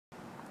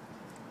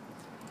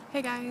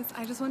Hey guys,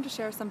 I just wanted to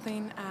share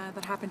something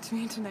that happened to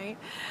me tonight.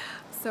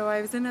 So I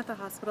was in at the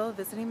hospital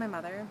visiting my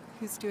mother,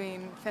 who's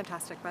doing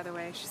fantastic, by the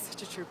way. She's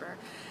such a trooper,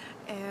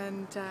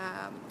 and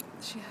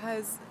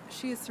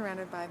she is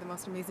surrounded by the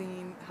most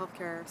amazing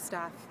healthcare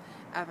staff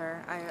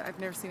ever. I've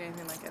never seen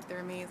anything like it.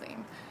 They're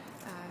amazing,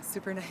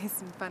 super nice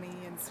and funny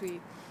and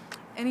sweet.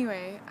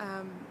 Anyway,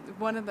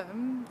 one of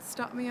them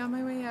stopped me on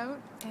my way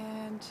out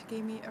and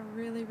gave me a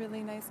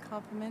really nice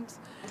compliment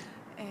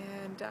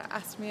and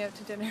asked me out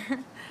to dinner,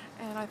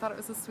 and I thought it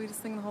was the sweetest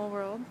thing in the whole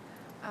world.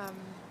 I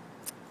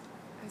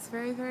was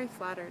very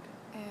flattered,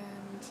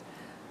 and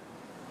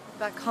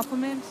that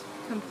compliment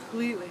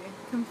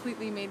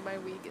completely made my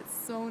week. It's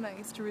so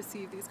nice to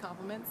receive these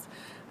compliments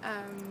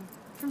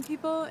from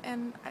people,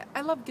 and I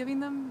love giving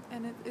them,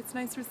 and it's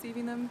nice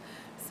receiving them.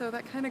 So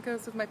that kind of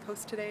goes with my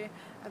post today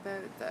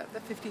about the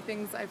 50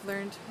 things I've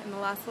learned in the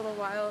last little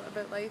while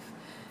about life.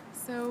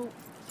 So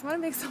if you want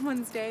to make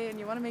someone's day and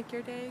you want to make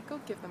your day, go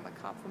give them a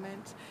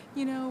compliment.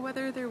 You know,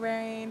 whether they're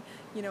wearing,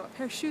 a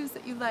pair of shoes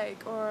that you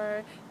like,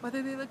 or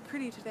whether they look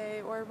pretty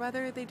today, or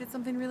whether they did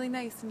something really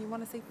nice and you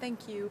want to say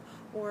thank you,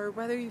 or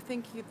whether you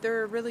think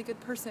they're a really good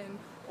person,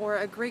 or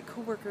a great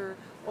coworker,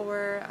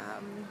 or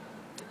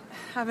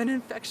have an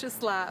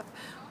infectious laugh.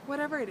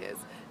 Whatever it is,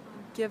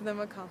 give them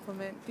a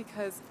compliment,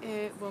 because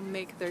it will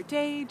make their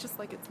day just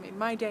like it's made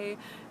my day,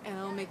 and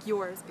it'll make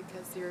yours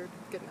because you're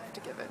good enough to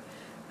give it.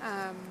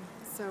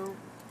 So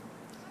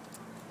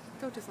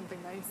go do something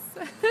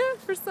nice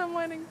for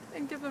someone,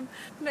 and give them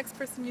the next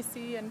person you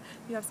see and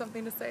you have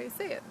something to say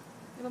it.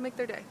 It'll make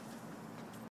their day.